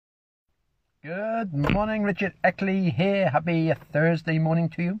Good morning, Richard Eckley here. Happy Thursday morning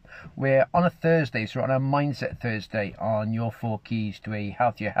to you. We're on a Thursday, so we're on a Mindset Thursday on your 4 keys to a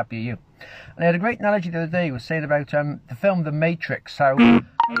healthier, happier you. And I had a great analogy the other day. It was saying about the film The Matrix, how life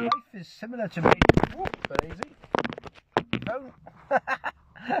is similar to Matrix. Whoop,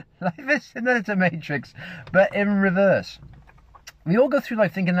 life is similar to Matrix, but in reverse. We all go through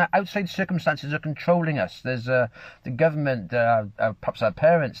life thinking that outside circumstances are controlling us. There's the government, perhaps our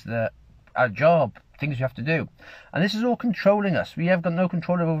parents, our job, things we have to do, and this is all controlling us. We have got no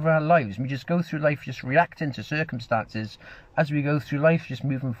control over our lives. We just go through life just reacting to circumstances as we go through life, just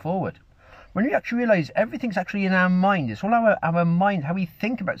moving forward. When we actually realise everything's actually in our mind, it's all our mind, how we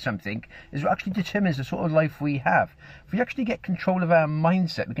think about something is what actually determines the sort of life we have. If we actually get control of our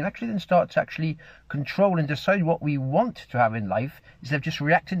mindset, we can actually then start to actually control and decide what we want to have in life instead of just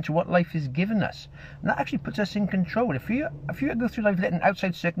reacting to what life is giving us. And that actually puts us in control. If you go through life letting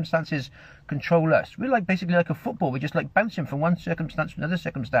outside circumstances control us, we're basically like a football. We're just like bouncing from one circumstance to another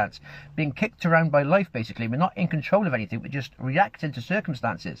circumstance, being kicked around by life basically. We're not in control of anything, we're just reacting to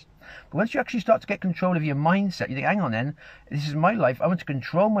circumstances. But once you actually start to get control of your mindset, you think, hang on then, this is my life, I want to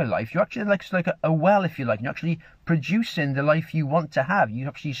control my life. You're actually like a well, if you like. You're actually producing the life you want to have. You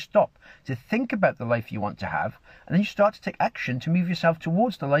actually stop to think about the life you want to have, and then you start to take action to move yourself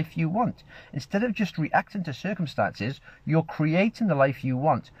towards the life you want. Instead of just reacting to circumstances, you're creating the life you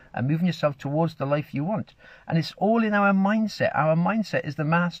want and moving yourself towards the life you want. And it's all in our mindset. Our mindset is the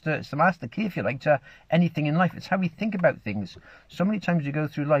master key, if you like, to anything in life. It's how we think about things. So many times we go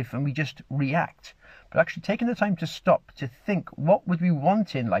through life and we just react. But actually taking the time to stop, to think, what would we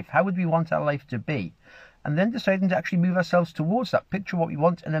want in life? How would we want our life to be? And then deciding to actually move ourselves towards that, picture what we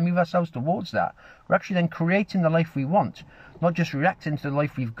want and then move ourselves towards that. We're actually then creating the life we want, not just reacting to the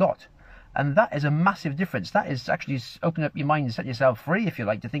life we've got. And that is a massive difference. That is actually opening up your mind and set yourself free, if you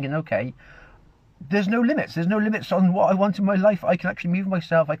like, to thinking, okay, there's no limits. There's no limits on what I want in my life. I can actually move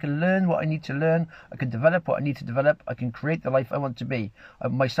myself. I can learn what I need to learn. I can develop what I need to develop. I can create the life I want to be.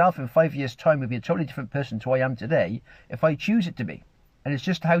 Myself in 5 years' time will be a totally different person to who I am today if I choose it to be. And it's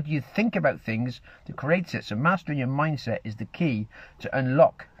just how do you think about things that creates it. So mastering your mindset is the key to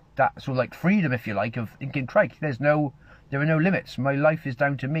unlock that sort of like freedom, if you like, of thinking, crikey, there are no limits. My life is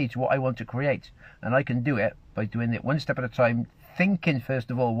down to me, to what I want to create. And I can do it by doing it one step at a time, thinking first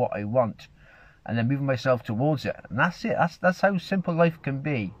of all what I want, and then moving myself towards it. And that's it. That's how simple life can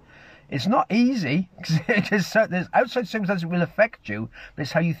be. It's not easy, because there's outside circumstances that will affect you, but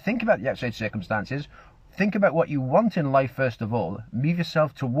it's how you think about the outside circumstances. Think about what you want in life first of all. Move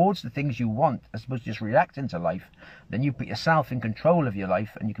yourself towards the things you want as opposed to just reacting to life. Then you put yourself in control of your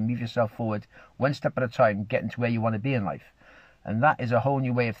life and you can move yourself forward one step at a time, getting to where you want to be in life. And that is a whole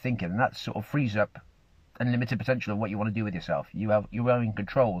new way of thinking. And that sort of frees up unlimited potential of what you want to do with yourself. You are in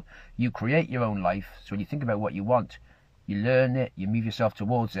control. You create your own life. So when you think about what you want, you learn it, you move yourself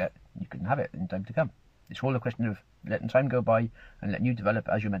towards it, you can have it in time to come. It's all a question of letting time go by and letting you develop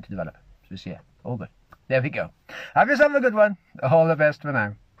as you're meant to develop. So it's all good. There we go. Have yourself a good one. All the best for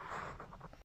now.